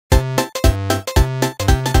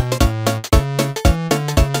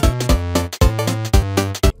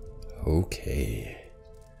Okay.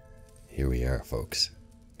 Here we are, folks.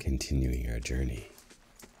 Continuing our journey.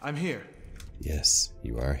 I'm here. Yes,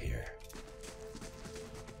 you are here.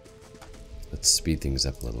 Let's speed things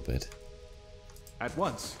up a little bit. At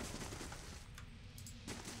once.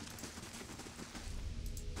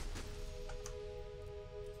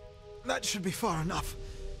 That should be far enough.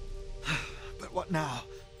 But what now?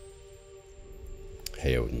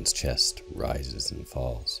 Heodin's chest rises and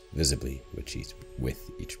falls, visibly with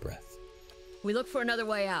each breath. We look for another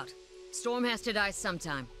way out. Storm has to die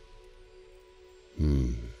sometime.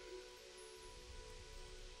 You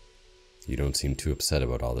don't seem too upset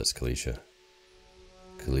about all this, Kalisha.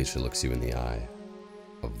 Kalisha looks you in the eye,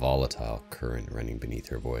 a volatile current running beneath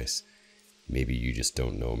her voice. Maybe you just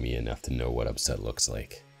don't know me enough to know what upset looks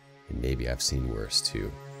like. And maybe I've seen worse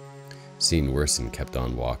too. Seen worse and kept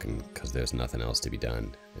on walking because there's nothing else to be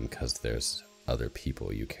done, and because there's other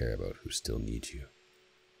people you care about who still need you.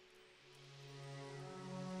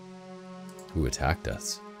 Who attacked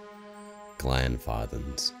us?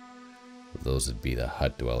 Glanfathans. Those would be the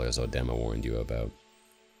hut dwellers Odema warned you about.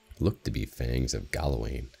 Looked to be fangs of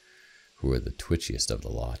Galawain, who are the twitchiest of the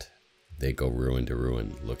lot. They go ruin to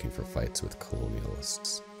ruin, looking for fights with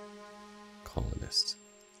colonists.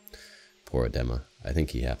 Poor Odema. I think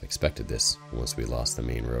he half expected this once we lost the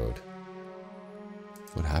main road.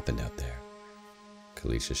 What happened out there?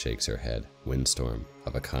 Kalisha shakes her head. Windstorm,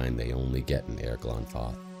 of a kind they only get in Air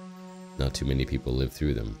Glanfath. Not too many people live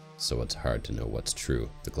through them, so it's hard to know what's true.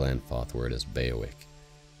 The Glanfath word is Beowick.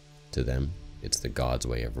 To them, it's the gods'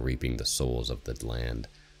 way of reaping the souls of the land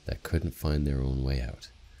that couldn't find their own way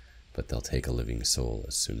out. But they'll take a living soul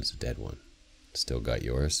as soon as a dead one. Still got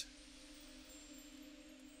yours?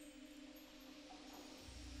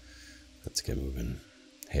 Let's get moving.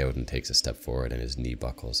 Heodin takes a step forward and his knee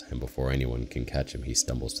buckles, and before anyone can catch him, he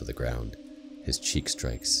stumbles to the ground. His cheek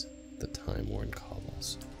strikes the time-worn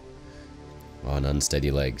cobbles. On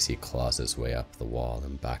unsteady legs, he claws his way up the wall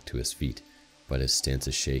and back to his feet, but his stance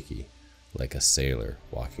is shaky, like a sailor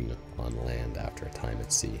walking on land after a time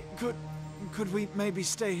at sea. Could we maybe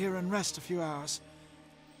stay here and rest a few hours?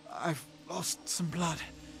 I've lost some blood.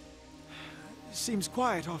 It seems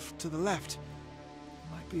quiet off to the left.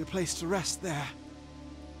 Might be a place to rest there.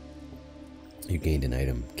 You gained an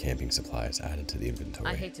item, camping supplies added to the inventory.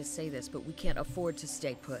 I hate to say this, but we can't afford to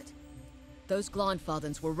stay put. Those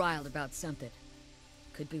Glanfathans were riled about something.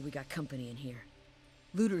 Could be we got company in here.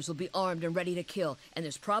 Looters will be armed and ready to kill, and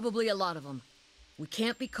there's probably a lot of them. We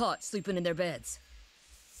can't be caught sleeping in their beds.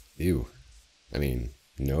 Ew. I mean,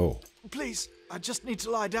 no. Please, I just need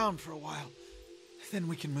to lie down for a while. Then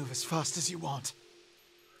we can move as fast as you want.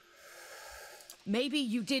 Maybe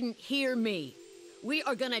you didn't hear me. We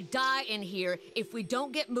are gonna die in here if we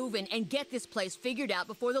don't get moving and get this place figured out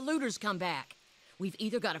before the looters come back. We've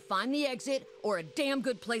either got to find the exit or a damn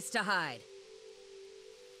good place to hide.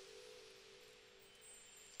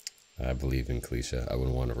 I believe in Kalisha. I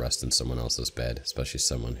wouldn't want to rest in someone else's bed, especially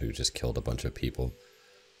someone who just killed a bunch of people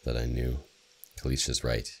that I knew. Kalisha's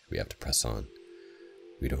right. We have to press on.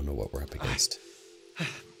 We don't know what we're up against.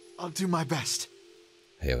 I'll do my best.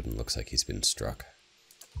 Heodin looks like he's been struck.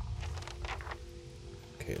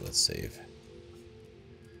 Okay, let's save.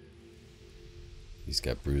 He's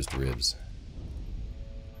got bruised ribs.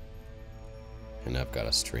 And I've got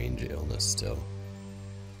a strange illness still.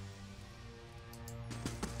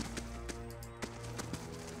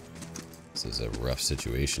 This is a rough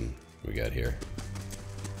situation we got here.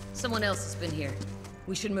 Someone else has been here.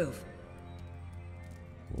 We should move.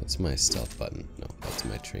 What's my stealth button? No, that's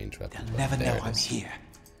my change weapon. They'll never know I'm here.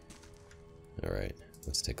 Alright,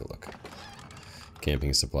 let's take a look.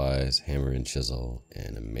 Camping supplies, hammer and chisel,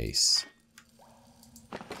 and a mace.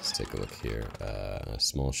 Let's take a look here. A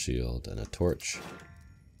small shield and a torch.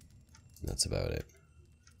 That's about it.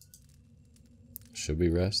 Should we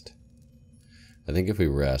rest? I think if we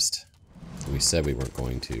rest, we said we weren't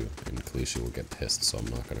going to, and Kalisha will get pissed, so I'm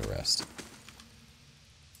not going to rest.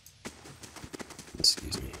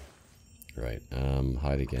 Excuse me. Right,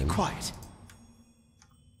 hide again. Quiet.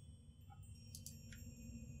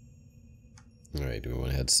 Alright, do we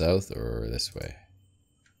want to head south or this way?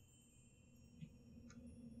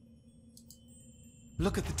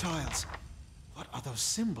 Look at the tiles. What are those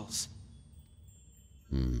symbols?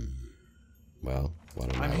 Well, why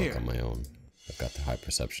don't I look on my own? I've got the high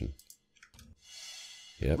perception.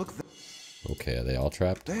 Yep. Look Okay, are they all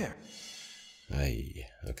trapped? there. Aye,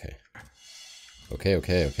 okay.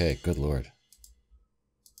 Okay, good lord.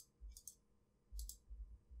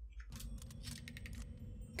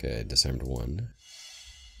 Okay, I disarmed one.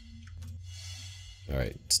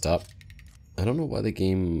 Alright, stop. I don't know why the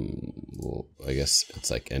game, well, I guess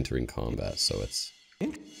it's like entering combat, so it's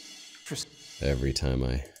Interesting. every time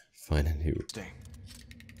I find a new...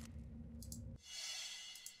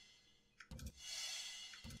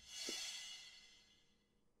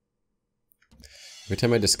 Every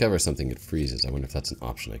time I discover something, it freezes. I wonder if that's an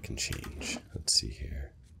option I can change. Let's see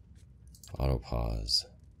here. Auto pause.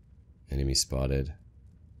 Enemy spotted.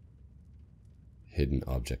 Hidden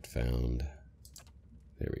object found.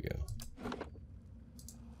 There we go.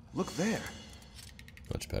 Look there.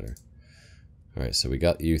 Much better. Alright, so we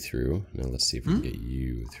got you through. Now let's see if we can get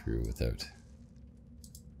you through without...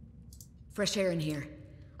 Fresh air in here.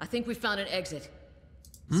 I think we found an exit.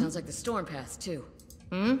 Sounds like the storm path, too.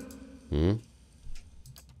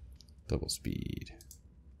 Double speed.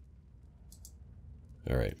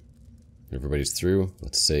 Alright. Everybody's through.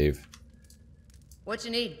 Let's save. What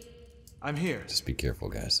you need? I'm here. Just be careful,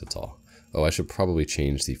 guys. That's all. Oh, I should probably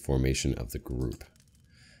change the formation of the group.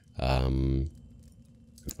 I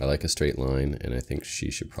like a straight line, and I think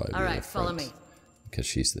she should probably be in the front. Follow me. Because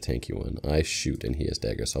she's the tanky one. I shoot, and he has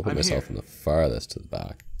daggers, so I'll put I'm myself here. in the farthest to the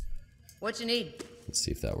back. What you need? Let's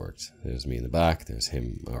see if that works. There's me in the back. There's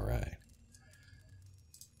him. Alright.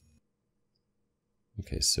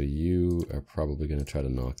 Okay, so you are probably going to try to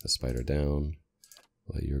knock the spider down.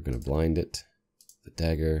 Well, you're going to blind it with the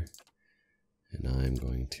dagger. And I'm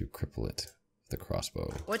going to cripple it with the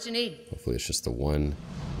crossbow. What you need? Hopefully it's just the one,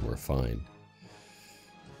 and we're fine.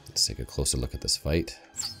 Let's take a closer look at this fight.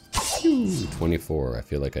 Phew, 24. I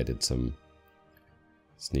feel like I did some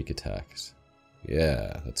sneak attacks.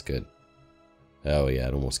 Yeah, that's good. Oh yeah,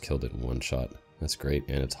 it almost killed it in one shot. That's great,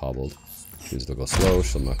 and it's hobbled. Means it'll go slow,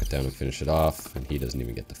 she'll knock it down and finish it off, and he doesn't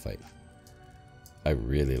even get the fight. I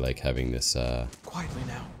really like having this, Quietly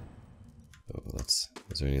now. Oh, let's...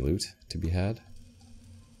 Is there any loot to be had?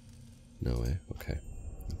 No way. Okay.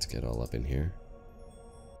 Let's get all up in here.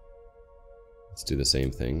 Let's do the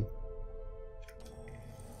same thing.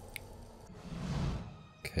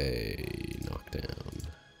 Okay, knockdown.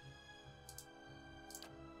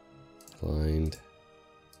 Blind.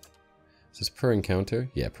 Is this per encounter?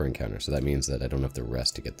 Yeah, per encounter. So that means that I don't have to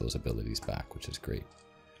rest to get those abilities back, which is great.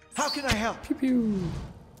 How can I help? Pew pew.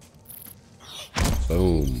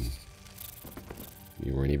 Boom.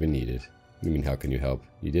 You weren't even needed. What do you mean, how can you help?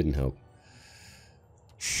 You didn't help.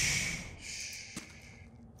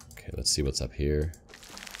 Okay, let's see what's up here.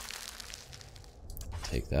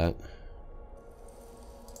 Take that.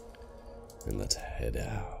 And let's head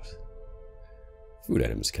out. Food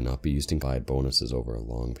items cannot be used in guide bonuses over a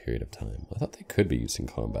long period of time. I thought they could be used in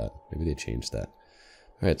combat. Maybe they changed that.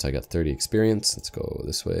 Alright, so I got 30 experience. Let's go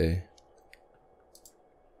this way.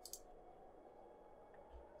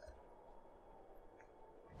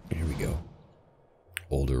 Here we go.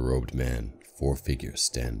 Older robed man. 4 figures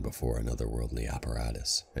stand before an otherworldly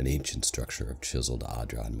apparatus. An ancient structure of chiseled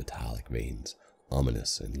adra and metallic veins.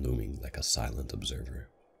 Ominous and looming like a silent observer.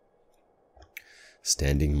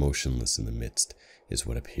 Standing motionless in the midst is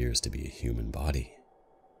what appears to be a human body.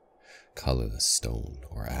 Colorless stone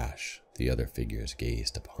or ash, the other figures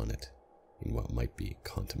gazed upon it in what might be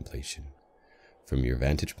contemplation. From your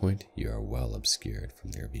vantage point, you are well obscured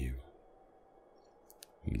from their view.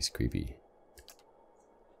 He's creepy.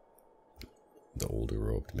 The older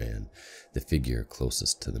robed man, the figure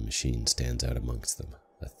closest to the machine, stands out amongst them.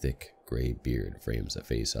 A thick, gray beard frames a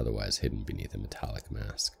face otherwise hidden beneath a metallic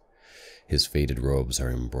mask. His faded robes are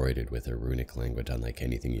embroidered with a runic language unlike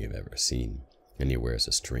anything you've ever seen, and he wears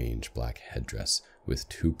a strange black headdress with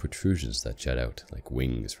 2 protrusions that jut out like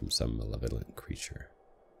wings from some malevolent creature.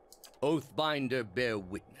 Oathbinder, bear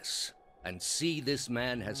witness, and see this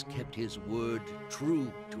man has kept his word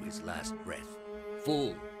true to his last breath,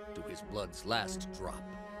 full to his blood's last drop.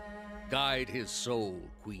 Guide his soul,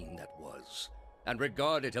 queen that was, and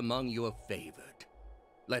regard it among your favored.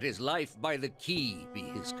 Let his life by the key be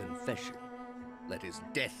his confession. Let his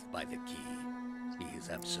death by the key be his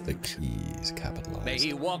absolute. The key is capitalized. May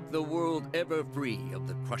he walk the world ever free of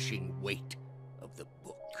the crushing weight of the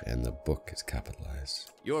book. And the book is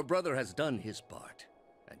capitalized. Your brother has done his part,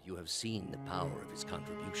 and you have seen the power of his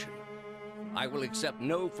contribution. I will accept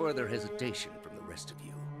no further hesitation from the rest of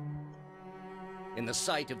you. In the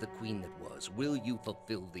sight of the queen that was, will you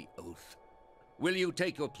fulfill the oath? Will you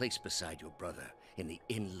take your place beside your brother in the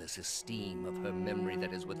endless esteem of her memory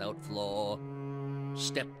that is without flaw?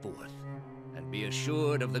 Step forth, and be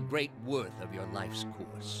assured of the great worth of your life's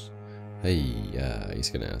course. Hey, he's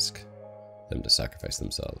gonna ask them to sacrifice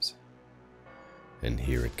themselves. And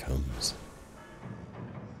here it comes.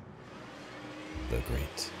 The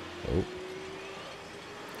great. Oh.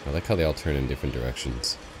 I like how they all turn in different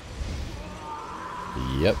directions.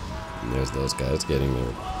 Yep. And there's those guys getting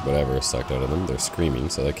their whatever sucked out of them. They're screaming,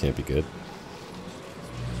 so that can't be good.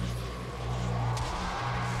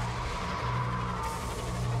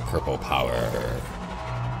 Purple power.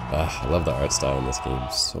 I love the art style in this game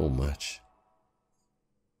so much.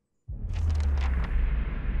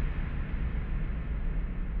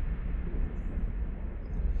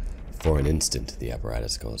 For an instant, the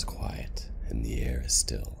apparatus goes quiet, and the air is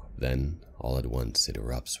still. Then, all at once, it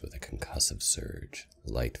erupts with a concussive surge.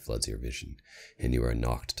 Light floods your vision, and you are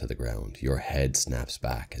knocked to the ground. Your head snaps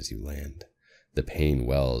back as you land. The pain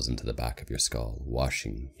wells into the back of your skull,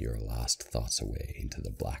 washing your last thoughts away into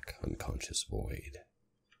the black, unconscious void.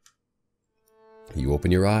 You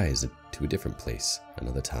open your eyes to a different place,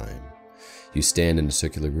 another time. You stand in a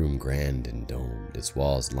circular room, grand and domed, its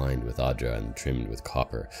walls lined with Adra and trimmed with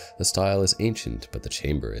copper. The style is ancient, but the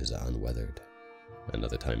chamber is unweathered.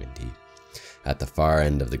 Another time indeed. At the far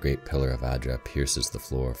end of the great pillar of Adra pierces the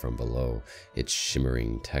floor from below, its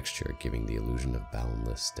shimmering texture giving the illusion of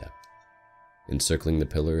boundless depth. Encircling the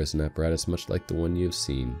pillar is an apparatus much like the one you've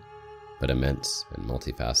seen, but immense and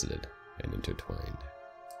multifaceted and intertwined.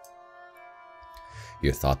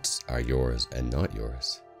 Your thoughts are yours and not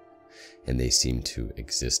yours, and they seem to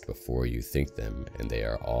exist before you think them, and they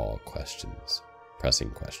are all questions.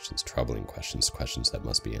 Pressing questions, troubling questions, questions that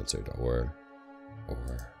must be answered, or...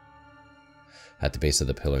 At the base of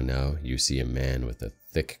the pillar now, you see a man with a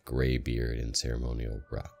thick gray beard and ceremonial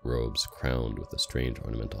robes crowned with a strange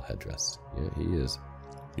ornamental headdress. Yeah, he is.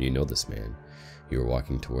 You know this man. You are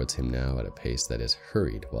walking towards him now at a pace that is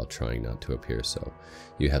hurried while trying not to appear so.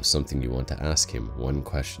 You have something you want to ask him, one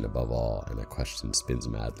question above all, and a question spins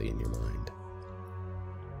madly in your mind.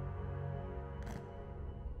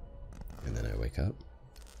 And then I wake up.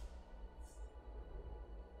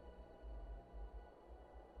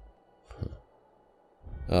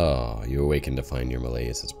 Oh, you awaken to find your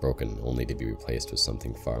malaise is broken, only to be replaced with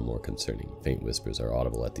something far more concerning. Faint whispers are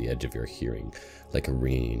audible at the edge of your hearing, like a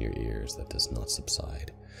ringing in your ears that does not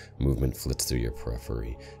subside. Movement flits through your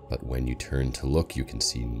periphery, but when you turn to look, you can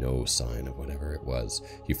see no sign of whatever it was.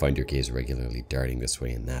 You find your gaze regularly darting this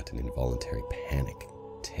way and that, an involuntary panic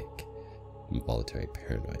tick. Involuntary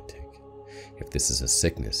paranoid tick. If this is a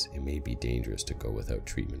sickness, it may be dangerous to go without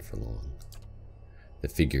treatment for long. The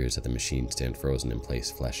figures at the machine stand frozen in place,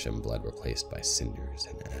 flesh and blood replaced by cinders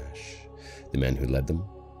and ash. The man who led them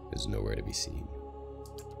is nowhere to be seen.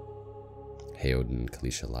 Heod and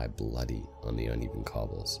Kalisha lie bloody on the uneven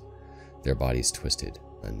cobbles, their bodies twisted,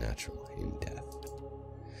 unnatural, in death.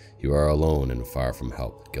 You are alone and far from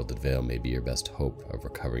help. Gilded Veil may be your best hope of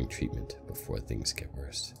recovering treatment before things get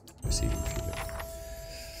worse. Receiving treatment.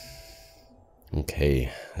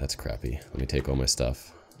 Okay, that's crappy. Let me take all my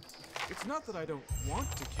stuff. It's not that I don't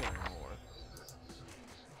want to carry more.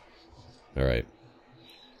 Alright.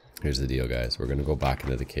 Here's the deal, guys. We're gonna go back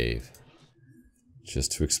into the cave.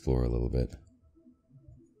 Just to explore a little bit.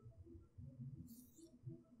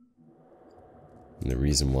 And the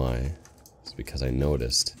reason why is because I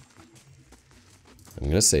noticed... I'm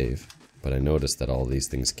gonna save, but I noticed that all these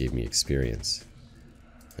things gave me experience.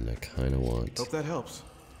 And I kinda want... Hope that helps.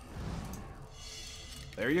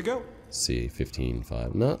 There you go. See,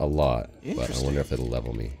 15.5. Not a lot, but I wonder if it'll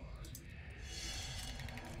level me.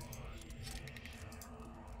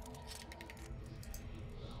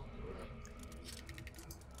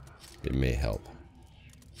 It may help.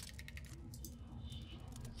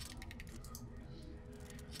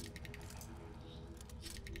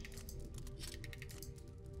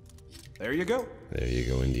 There you go. There you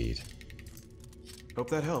go, indeed. Hope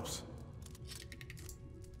that helps.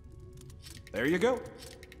 There you go.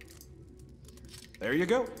 There you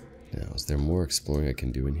go. Now, is there more exploring I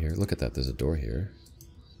can do in here? Look at that, there's a door here.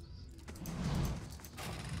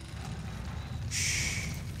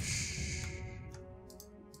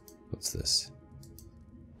 What's this?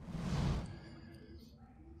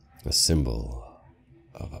 A symbol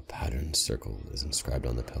of a patterned circle is inscribed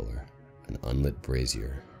on the pillar. An unlit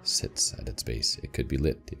brazier sits at its base. It could be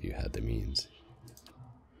lit if you had the means.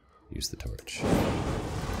 Use the torch.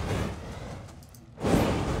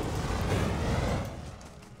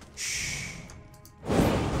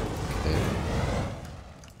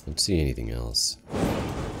 Don't see anything else.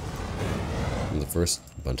 From the first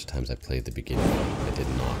bunch of times I played the beginning, I did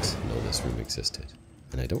not know this room existed,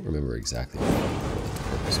 and I don't remember exactly what its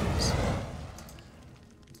purpose was.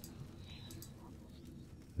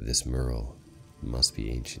 This mural must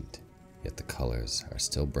be ancient, yet the colors are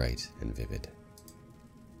still bright and vivid.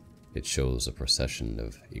 It shows a procession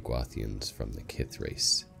of Iguathians from the Kith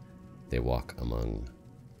race. They walk among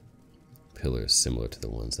pillars similar to the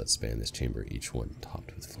ones that span this chamber, each one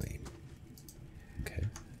topped with flame.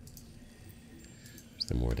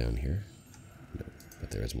 there more down here? No,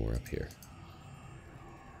 but there is more up here.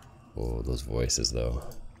 Oh, those voices though.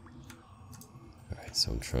 Alright,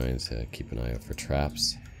 so I'm trying to keep an eye out for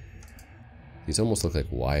traps. These almost look like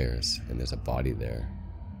wires, and there's a body there.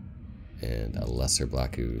 And a lesser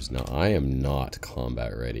black ooze. Now, I am not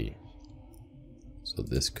combat ready. So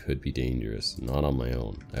this could be dangerous. Not on my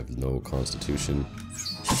own. I have no constitution.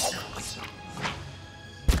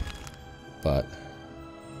 But,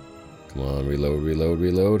 come on, reload, reload,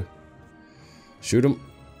 reload. Shoot him.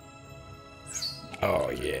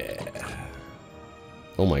 Oh, yeah.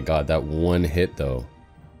 Oh my god, that one hit, though.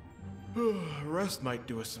 Rest might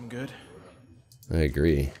do us some good. I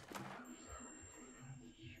agree.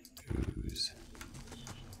 Ooze.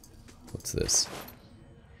 What's this?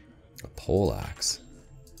 A pole axe.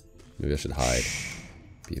 Maybe I should hide.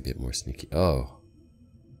 Be a bit more sneaky. Oh.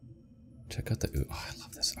 Check out the ooh. Oh, I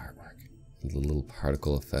love this artwork. The little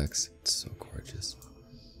particle effects. It's so gorgeous.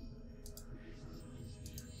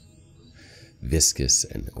 Viscous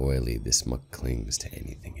and oily, this muck clings to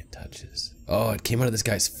anything it touches. Oh, it came out of this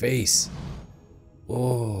guy's face.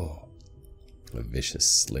 Oh. A vicious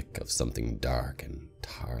slick of something dark and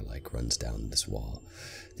tar-like runs down this wall.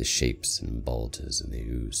 The shapes and bulges in the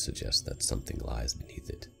ooze suggest that something lies beneath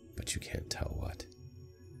it, but you can't tell what.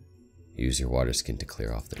 Use your water skin to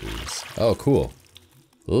clear off the ooze. Oh, cool.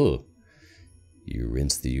 Ooh. You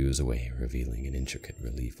rinse the ooze away, revealing an intricate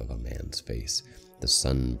relief of a man's face. The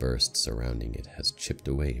sunburst surrounding it has chipped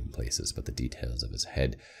away in places, but the details of his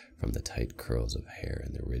head, from the tight curls of hair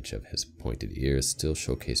and the ridge of his pointed ears, still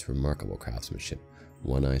showcase remarkable craftsmanship.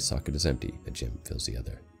 One eye socket is empty, a gem fills the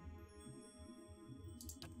other.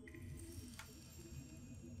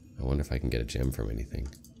 I wonder if I can get a gem from anything.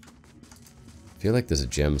 I feel like there's a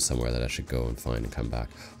gem somewhere that I should go and find and come back.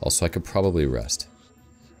 Also, I could probably rest.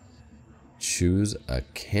 Choose a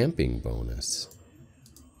camping bonus.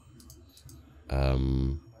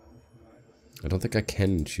 I don't think I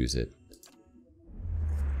can choose it.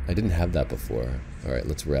 I didn't have that before. Alright,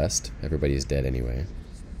 let's rest. Everybody's dead anyway.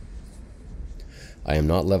 I am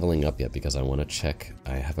not leveling up yet because I want to check.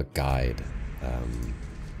 I have a guide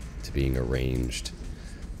to being a ranged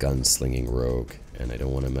gunslinging rogue, and I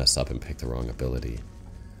don't want to mess up and pick the wrong ability.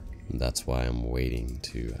 And that's why I'm waiting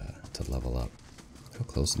to level up. How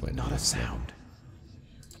close am I to Not a next level? sound.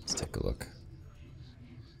 Let's take a look.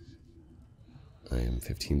 I am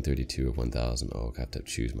 1532 of 1000. Oh, I have to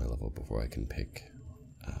choose my level before I can pick.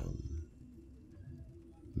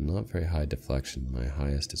 Not very high deflection. My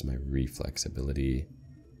highest is my reflex ability.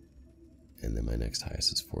 And then my next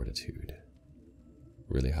highest is fortitude.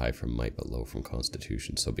 Really high from might, but low from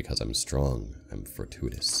constitution. So because I'm strong, I'm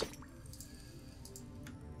fortuitous.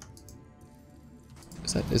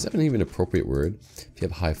 Is that an even appropriate word? If you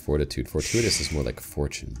have high fortitude, fortuitous is more like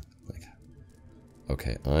fortune. Like,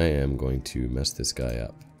 okay, I am going to mess this guy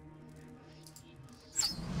up.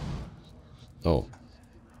 Oh.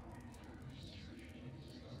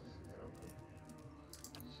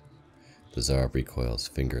 The Zarb recoils,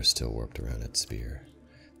 fingers still warped around its spear.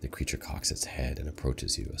 The creature cocks its head and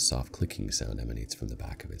approaches you. A soft clicking sound emanates from the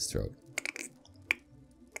back of its throat.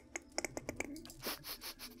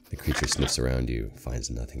 The creature sniffs around you, finds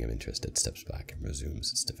nothing of interest. It steps back and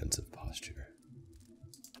resumes its defensive posture.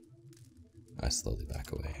 I slowly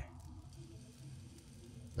back away.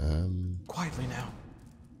 Quietly now.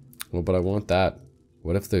 Well, but I want that.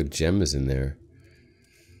 What if the gem is in there?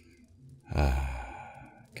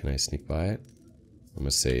 Can I sneak by it? I'm gonna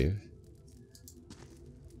save.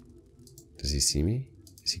 Does he see me?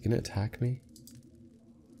 Is he gonna attack me?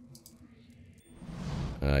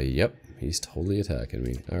 Yep. He's totally attacking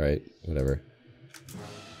me. Alright, whatever.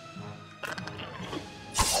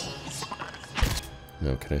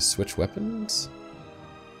 No, can I switch weapons?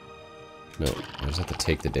 No, I just have to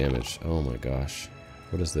take the damage. Oh my gosh.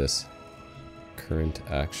 What is this? Current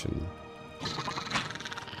action.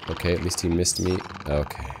 Okay, at least he missed me.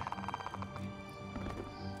 Okay.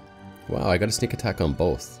 Wow, I got a sneak attack on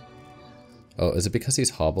both. Oh, is it because he's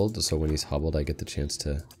hobbled? So when he's hobbled, I get the chance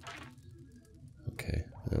to... Okay,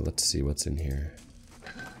 let's see what's in here.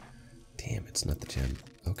 Damn, it's not the gem.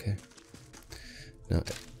 Okay. Now,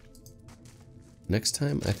 next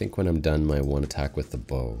time, I think when I'm done my one attack with the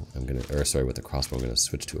bow, I'm gonna... Or, sorry, with the crossbow, I'm gonna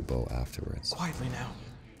switch to a bow afterwards. Quietly now.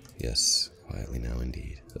 Yes, quietly now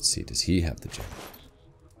indeed. Let's see, does he have the gem?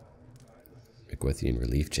 Egwithian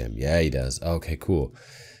relief gem. Yeah, he does. Okay, cool.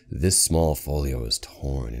 This small folio is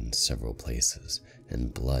torn in several places,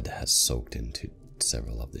 and blood has soaked into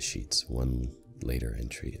several of the sheets. One later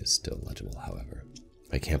entry is still legible, however.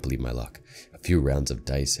 I can't believe my luck. A few rounds of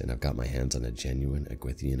dice, and I've got my hands on a genuine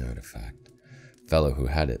Egwithian artifact. Fellow who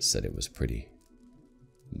had it said it was pretty.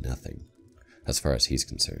 nothing. As far as he's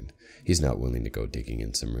concerned, he's not willing to go digging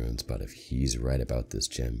in some ruins, but if he's right about this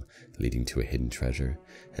gem leading to a hidden treasure,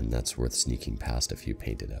 and that's worth sneaking past a few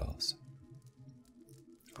painted elves.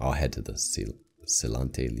 I'll head to the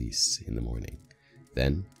Silante Lys in the morning.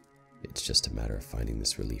 Then, it's just a matter of finding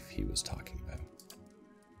this relief he was talking about.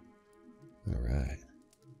 Alright.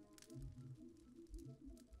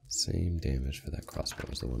 Same damage for that crossbow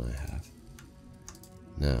as the one I have.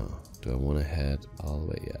 Now, do I want to head all the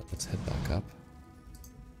way? Yeah, let's head back up.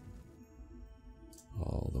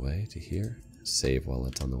 All the way to here. Save while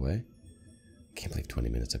it's on the way. Can't believe 20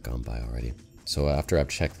 minutes have gone by already. So after I've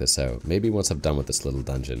checked this out, maybe once I'm done with this little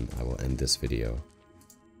dungeon, I will end this video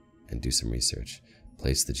and do some research.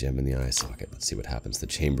 Place the gem in the eye socket. Let's see what happens. The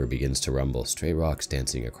chamber begins to rumble. Stray rocks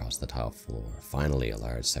dancing across the tile floor. Finally, a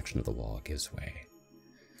large section of the wall gives way.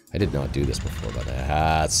 I did not do this before, but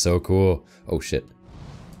it's so cool. Oh shit.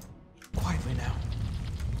 Quietly now.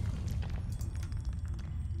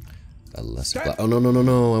 A less oh no no no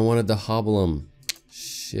no! I wanted to hobble him.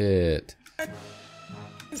 Shit.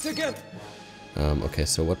 Okay,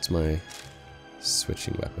 so what's my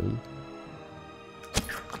switching weapon?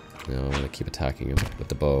 Now I want to keep attacking him with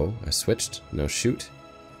the bow. I switched. Now shoot.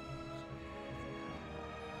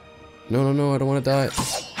 No no no! I don't want to die.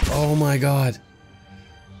 Oh my god.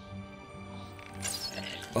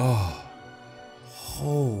 Oh.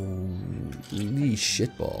 Holy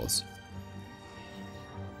shitballs.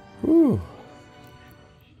 Whew.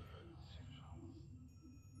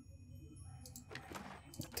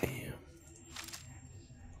 Damn.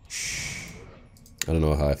 I don't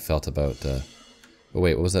know how I felt about, oh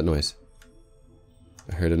wait, what was that noise?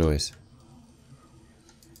 I heard a noise.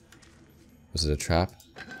 Was it a trap?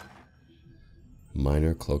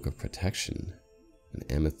 Minor cloak of protection. An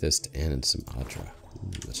amethyst and some adra. Ooh,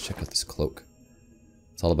 let's check out this cloak.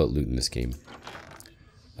 It's all about loot in this game.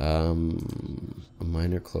 A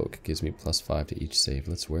minor cloak gives me +5 to each save.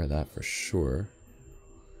 Let's wear that for sure.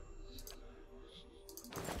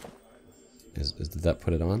 Did that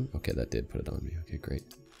put it on? Okay, that did put it on me. Okay, great.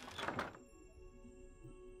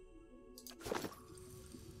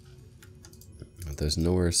 But there's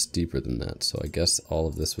nowhere steeper than that, so I guess all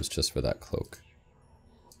of this was just for that cloak.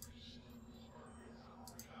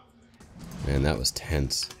 Man, that was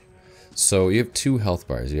tense. So you have 2 health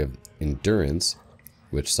bars. You have endurance,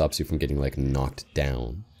 which stops you from getting like knocked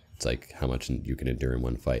down. It's like how much you can endure in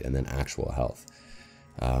one fight, and then actual health.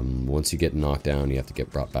 Once you get knocked down, you have to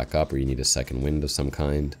get brought back up, or you need a second wind of some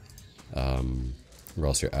kind, or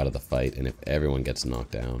else you're out of the fight. And if everyone gets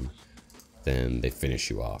knocked down, then they finish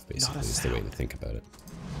you off, basically, is the way to think about it.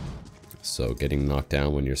 So getting knocked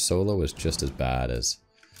down when you're solo is just as bad as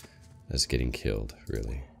getting killed,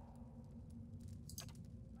 really.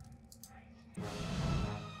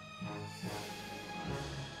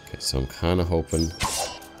 Okay, so I'm kind of hoping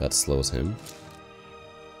that slows him.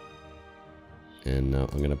 And now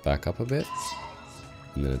I'm going to back up a bit.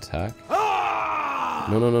 And then attack.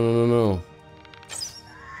 No, no, no, no, no, no.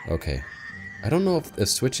 Okay. I don't know if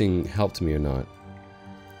switching helped me or not.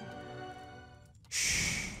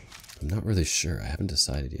 I'm not really sure. I haven't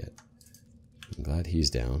decided yet. I'm glad he's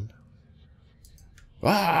down.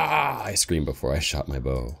 Ah! I screamed before I shot my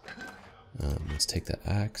bow. Let's take that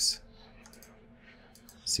axe.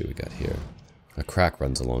 Let's see what we got here. A crack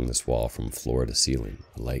runs along this wall from floor to ceiling.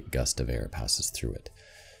 A light gust of air passes through it.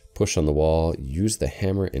 Push on the wall. Use the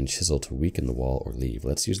hammer and chisel to weaken the wall or leave.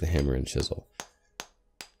 Let's use the hammer and chisel.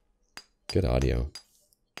 Good audio.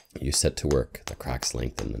 You set to work. The cracks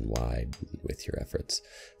lengthen and widen with your efforts.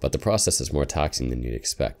 But the process is more taxing than you'd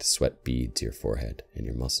expect. Sweat beads your forehead and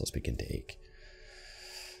your muscles begin to ache.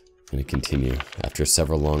 And you continue. After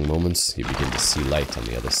several long moments, you begin to see light on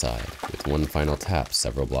the other side. With one final tap,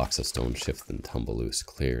 several blocks of stone shift and tumble loose,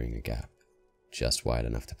 clearing a gap just wide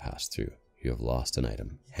enough to pass through. You have lost an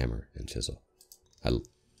item, hammer and chisel.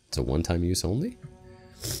 It's a one-time use only?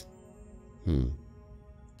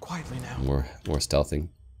 Quietly now. More stealthing,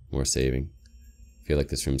 more saving. I feel like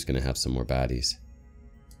this room's gonna have some more baddies.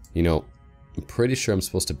 You know, I'm pretty sure I'm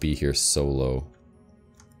supposed to be here solo.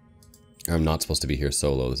 I'm not supposed to be here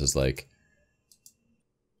solo. This is like...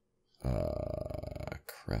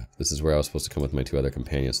 crap. This is where I was supposed to come with my 2 other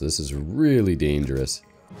companions, so this is really dangerous.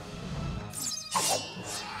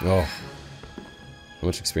 Oh. How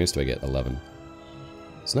much experience do I get? 11.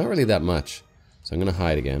 It's not really that much. So I'm going to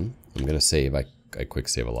hide again. I'm going to save. I quick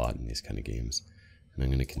save a lot in these kind of games. And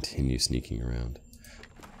I'm going to continue sneaking around.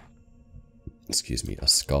 Excuse me. A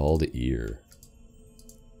scald ear.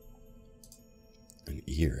 An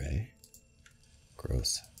ear, eh?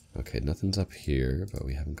 Gross. Okay, nothing's up here, but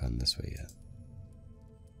we haven't gone this way yet.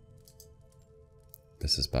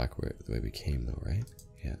 This is back where the way we came though, right?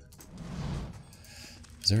 Yeah.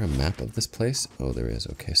 Is there a map of this place? Oh, there is.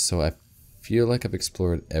 Okay, so I feel like I've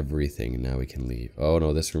explored everything and now we can leave. Oh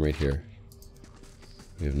no, this room right here.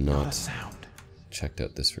 We have not checked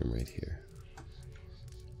out this room right here.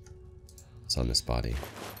 It's on this body.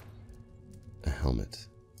 A helmet.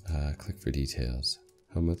 Click for details.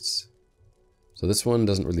 Helmets. So this one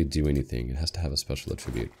doesn't really do anything. It has to have a special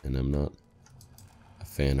attribute, and I'm not a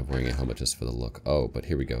fan of wearing a helmet just for the look. Oh, but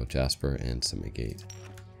here we go. Jasper and some agate.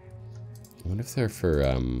 I wonder if they're for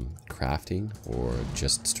crafting or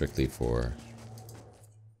just strictly for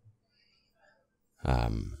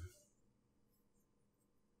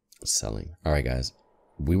selling. Alright guys,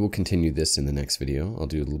 we will continue this in the next video. I'll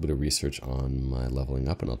do a little bit of research on my leveling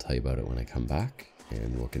up and I'll tell you about it when I come back.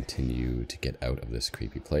 And we'll continue to get out of this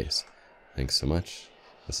creepy place. Thanks so much.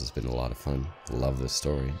 This has been a lot of fun. Love this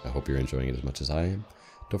story. I hope you're enjoying it as much as I am.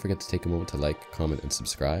 Don't forget to take a moment to like, comment, and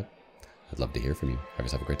subscribe. I'd love to hear from you. Have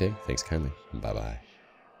yourself a great day. Thanks kindly. Bye-bye.